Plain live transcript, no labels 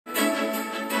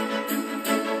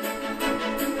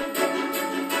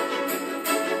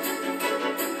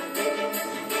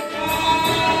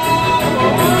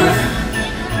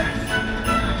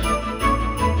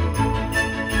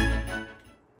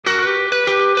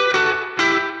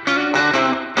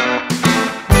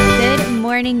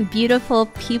morning, beautiful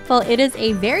people. It is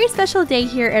a very special day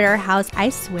here at our house.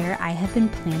 I swear I have been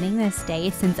planning this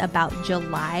day since about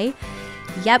July.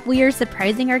 Yep, we are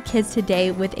surprising our kids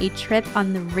today with a trip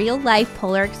on the real life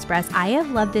Polar Express. I have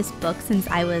loved this book since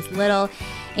I was little.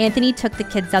 Anthony took the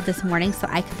kids out this morning so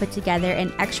I could put together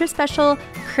an extra special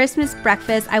Christmas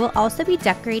breakfast. I will also be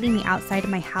decorating the outside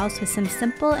of my house with some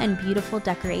simple and beautiful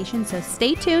decorations, so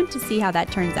stay tuned to see how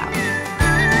that turns out.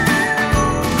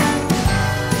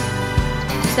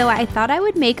 So I thought I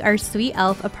would make our sweet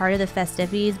elf a part of the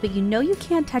festivities, but you know you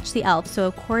can't touch the elf, so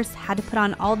of course had to put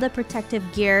on all the protective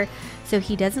gear so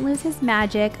he doesn't lose his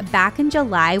magic. Back in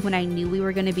July, when I knew we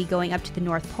were going to be going up to the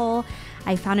North Pole,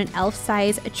 I found an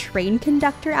elf-size train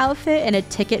conductor outfit and a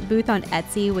ticket booth on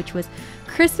Etsy, which was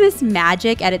Christmas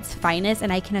magic at its finest,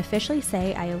 and I can officially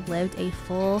say I have lived a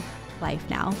full life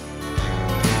now.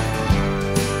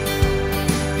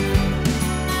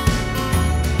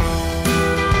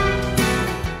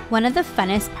 One of the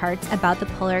funnest parts about the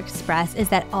Polar Express is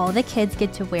that all the kids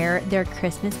get to wear their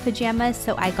Christmas pajamas,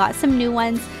 so I got some new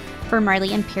ones for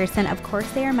Marley and Pearson. Of course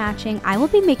they are matching. I will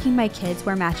be making my kids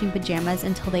wear matching pajamas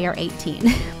until they are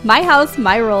 18. My house,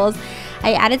 my rules.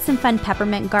 I added some fun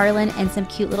peppermint garland and some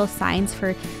cute little signs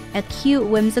for a cute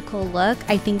whimsical look.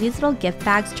 I think these little gift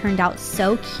bags turned out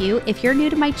so cute. If you're new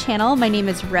to my channel, my name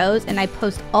is Rose and I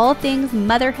post all things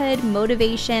motherhood,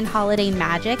 motivation, holiday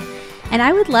magic. And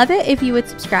I would love it if you would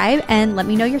subscribe and let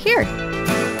me know you're here.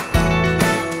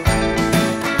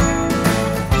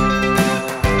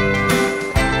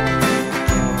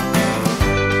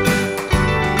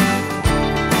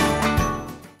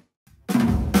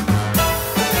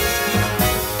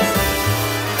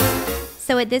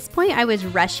 So at this point, I was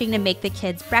rushing to make the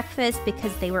kids breakfast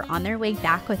because they were on their way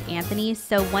back with Anthony,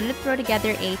 so wanted to throw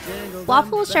together a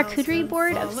waffle charcuterie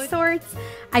board of sorts.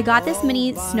 I got this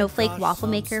mini snowflake waffle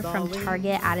maker from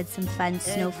Target, added some fun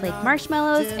snowflake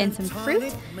marshmallows and some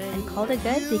fruit, and called it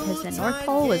good because the North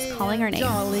Pole was calling our name.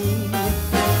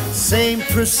 Same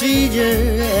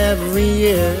procedure every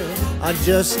year, I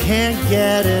just can't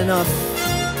get enough.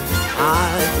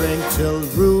 I drink till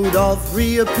Rudolph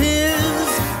reappears,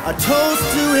 a toast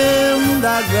to him,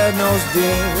 that red-nosed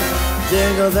deer.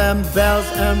 Jingle them bells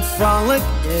and frolic,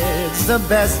 it's the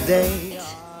best day.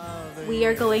 We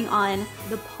are going on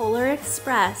the Polar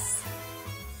Express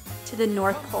to the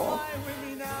North Pole.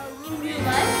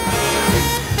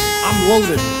 I'm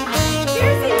loaded.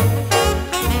 Seriously?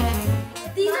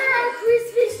 These are our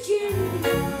Christmas tunes.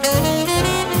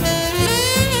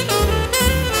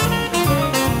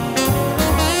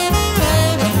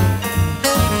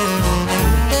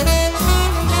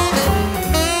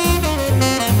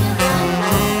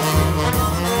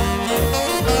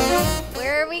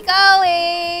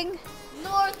 Going?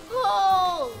 North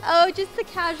Pole. Oh, just the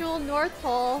casual North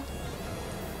Pole.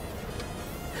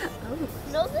 Oh.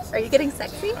 No, this Are you getting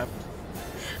sexy?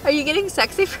 Are you getting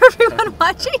sexy for everyone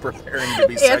watching? Preparing to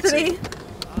be Anthony. Sexy.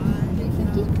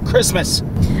 Christmas.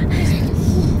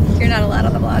 You're not allowed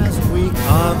on the vlog. Last week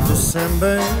of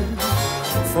December,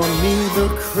 for me the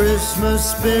Christmas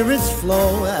spirits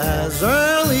flow as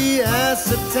early as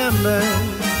September.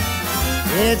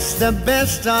 It's the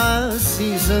best of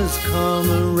seasons, come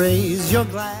and raise your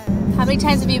glass. How many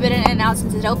times have you been in and out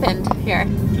since it opened here?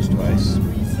 Just twice.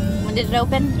 When did it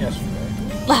open?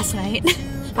 Yesterday. Last night.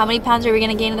 How many pounds are we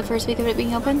going to gain in the first week of it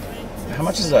being open? How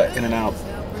much is that In-N-Out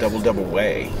double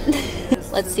weigh?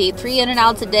 Let's see, 3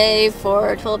 in-and-outs a day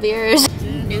for 12 years.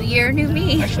 New year, new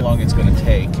me. How long it's going to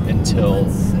take until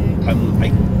I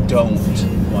don't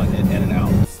want an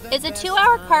In-N-Out. Is a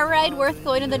 2-hour car ride worth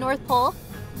going to the North Pole?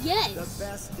 Yes.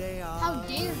 How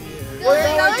dare you?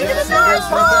 We're going to the North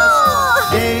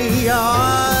Pole! Day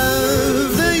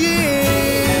of the year.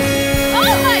 Oh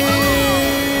my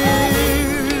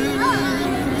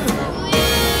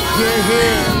Yeah.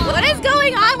 God! What is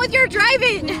going on with your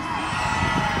driving?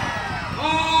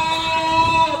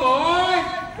 All aboard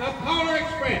the Polar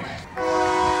Express.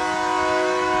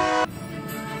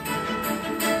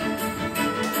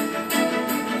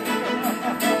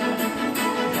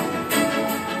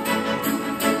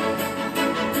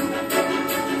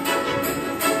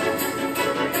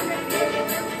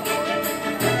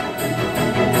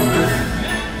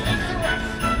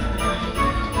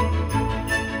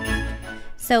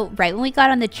 So right when we got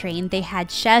on the train, they had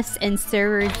chefs and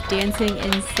servers dancing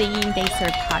and singing. They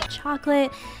served hot chocolate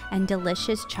and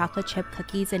delicious chocolate chip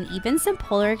cookies and even some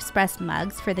Polar Express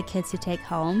mugs for the kids to take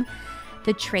home.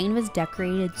 The train was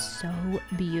decorated so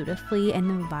beautifully and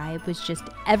the vibe was just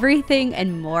everything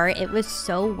and more. It was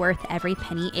so worth every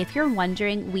penny. If you're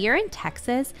wondering, we are in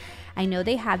Texas. I know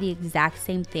they have the exact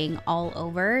same thing all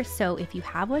over. So if you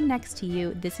have one next to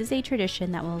you, this is a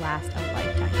tradition that will last a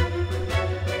lifetime.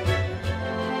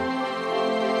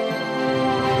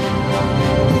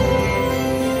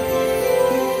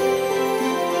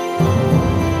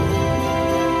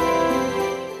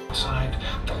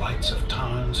 The lights of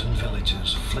towns and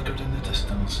villages flickered in the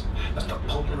distance as the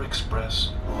Polar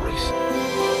Express raced.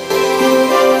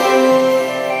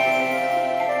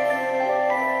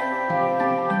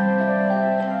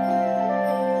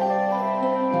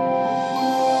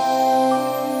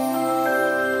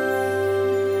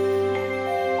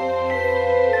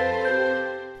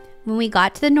 When we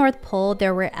got to the North Pole,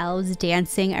 there were elves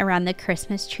dancing around the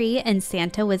Christmas tree and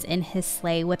Santa was in his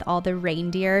sleigh with all the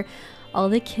reindeer. All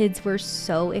the kids were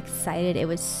so excited. It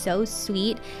was so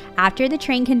sweet. After the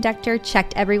train conductor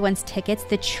checked everyone's tickets,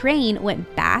 the train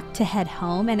went back to head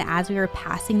home, and as we were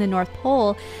passing the North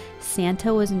Pole,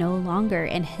 Santa was no longer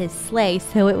in his sleigh.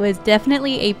 So it was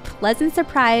definitely a pleasant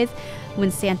surprise when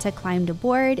Santa climbed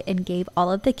aboard and gave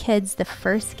all of the kids the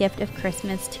first gift of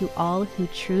Christmas to all who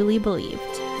truly believed.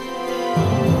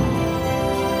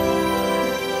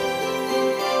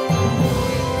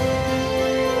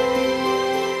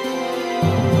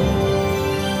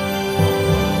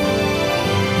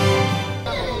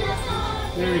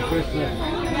 Merry Christmas.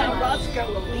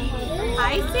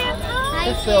 Hi, Santa.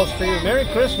 This sells for you. Merry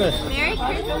Christmas. Merry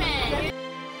Christmas.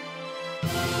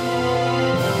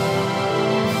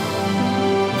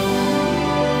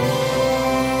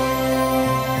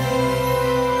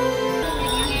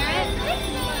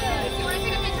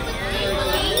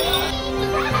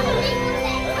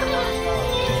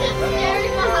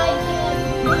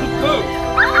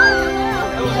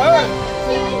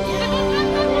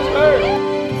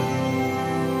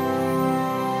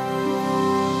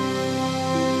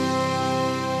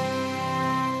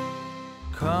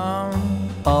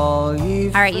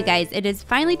 All right, you guys, it is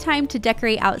finally time to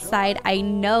decorate outside. I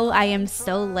know I am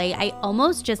so late. I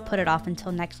almost just put it off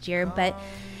until next year, but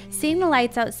seeing the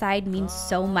lights outside means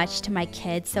so much to my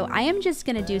kids. So I am just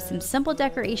gonna do some simple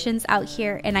decorations out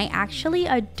here, and I actually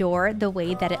adore the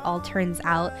way that it all turns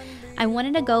out. I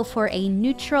wanted to go for a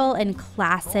neutral and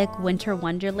classic winter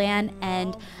wonderland,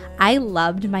 and I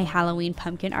loved my Halloween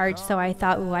pumpkin arch, so I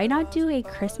thought, why not do a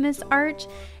Christmas arch?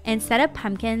 Instead of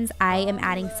pumpkins, I am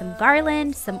adding some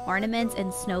garland, some ornaments,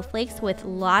 and snowflakes with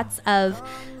lots of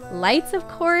lights, of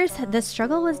course. The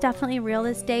struggle was definitely real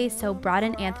this day, so brought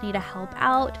in Anthony to help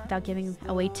out without giving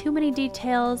away too many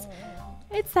details.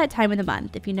 It's that time of the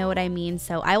month, if you know what I mean,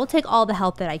 so I will take all the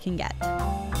help that I can get.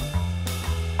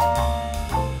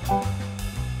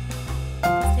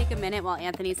 Let's take a minute while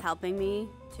Anthony's helping me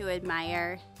to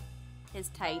admire his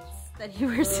tights that he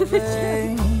wears to the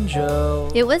gym.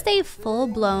 It was a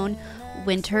full-blown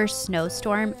winter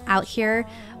snowstorm out here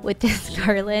with this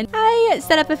garland. I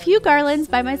set up a few garlands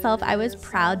by myself. I was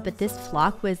proud, but this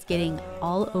flock was getting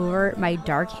all over my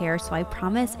dark hair, so I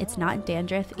promise it's not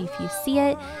dandruff if you see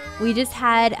it. We just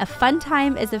had a fun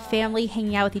time as a family,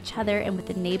 hanging out with each other and with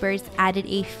the neighbors. Added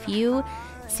a few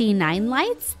C9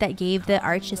 lights that gave the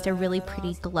arch just a really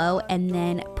pretty glow, and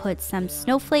then put some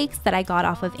snowflakes that I got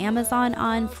off of Amazon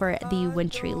on for the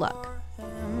wintry look.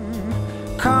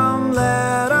 Come,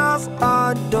 let us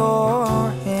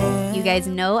adore him. You guys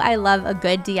know I love a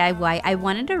good DIY. I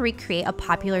wanted to recreate a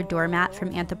popular doormat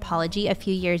from Anthropologie a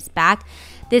few years back.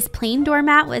 This plain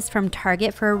doormat was from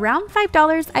Target for around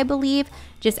 $5, I believe.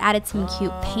 Just added some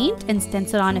cute paint and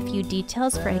stenciled on a few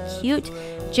details for a cute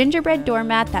gingerbread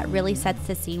doormat that really sets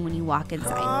the scene when you walk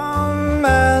inside. Come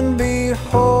and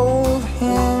behold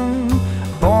him,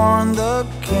 born the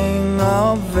King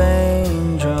of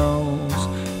angels.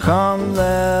 Come,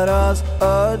 let us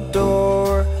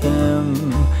adore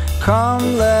him.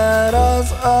 Come, let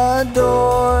us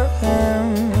adore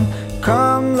him.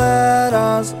 Come, let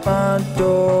us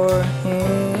adore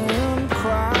him.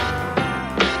 Cry.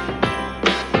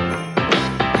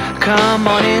 Come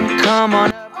on in, come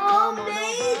on.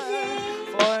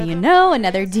 You know,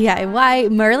 another DIY.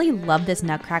 Marley loved this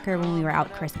nutcracker when we were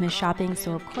out Christmas shopping,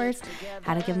 so of course,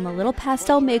 had to give him a little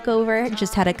pastel makeover.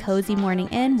 Just had a cozy morning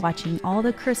in, watching all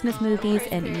the Christmas movies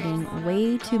and eating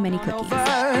way too many cookies.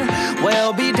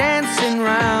 We'll be dancing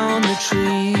round the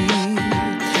tree.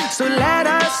 So let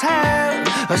us have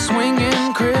a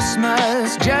swinging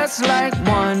Christmas, just like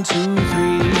 1, 2, 3.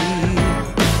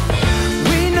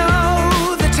 We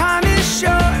know the time is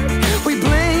short. We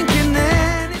blink and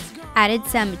then it's gone. added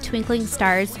some twinkling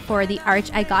stars for the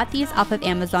arch. I got these off of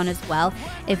Amazon as well.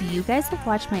 If you guys have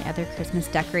watched my other Christmas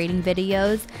decorating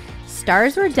videos,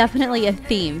 stars were definitely a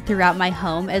theme throughout my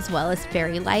home, as well as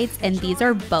fairy lights, and these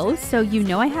are both, so you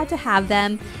know I had to have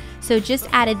them. So just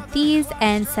added these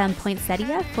and some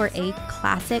poinsettia for a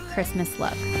classic Christmas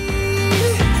look.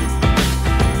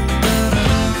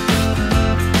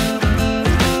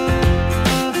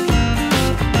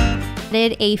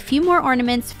 Added a few more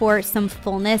ornaments for some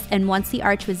fullness, and once the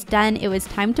arch was done, it was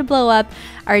time to blow up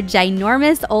our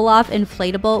ginormous Olaf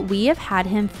inflatable. We have had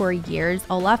him for years.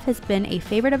 Olaf has been a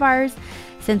favorite of ours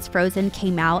since Frozen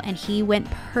came out, and he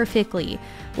went perfectly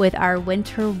with our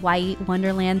winter white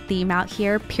wonderland theme out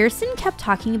here. Pearson kept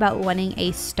talking about wanting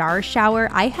a star shower.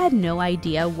 I had no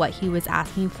idea what he was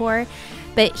asking for,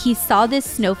 but he saw this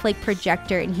snowflake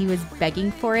projector and he was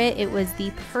begging for it. It was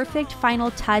the perfect final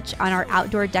touch on our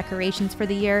outdoor decorations for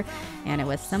the year, and it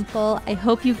was simple. I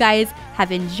hope you guys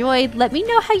have enjoyed. Let me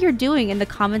know how you're doing in the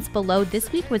comments below. This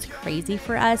week was crazy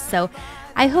for us, so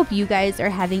I hope you guys are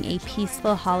having a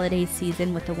peaceful holiday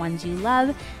season with the ones you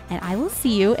love, and I will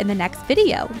see you in the next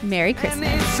video. Merry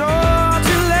Christmas. Come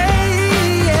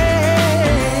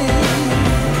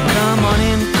on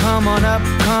in, come on up,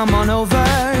 come on over.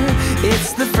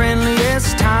 It's the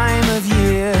friendliest time of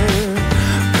year.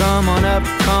 Come on up,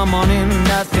 come on in,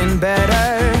 nothing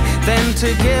better than to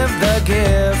give the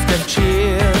gift of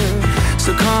cheer.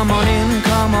 So come on in,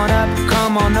 come on up,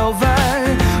 come on over.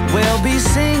 We'll be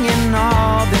singing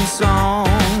all them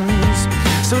songs.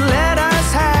 So let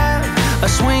us have a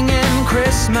swinging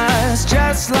Christmas,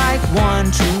 just like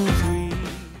one true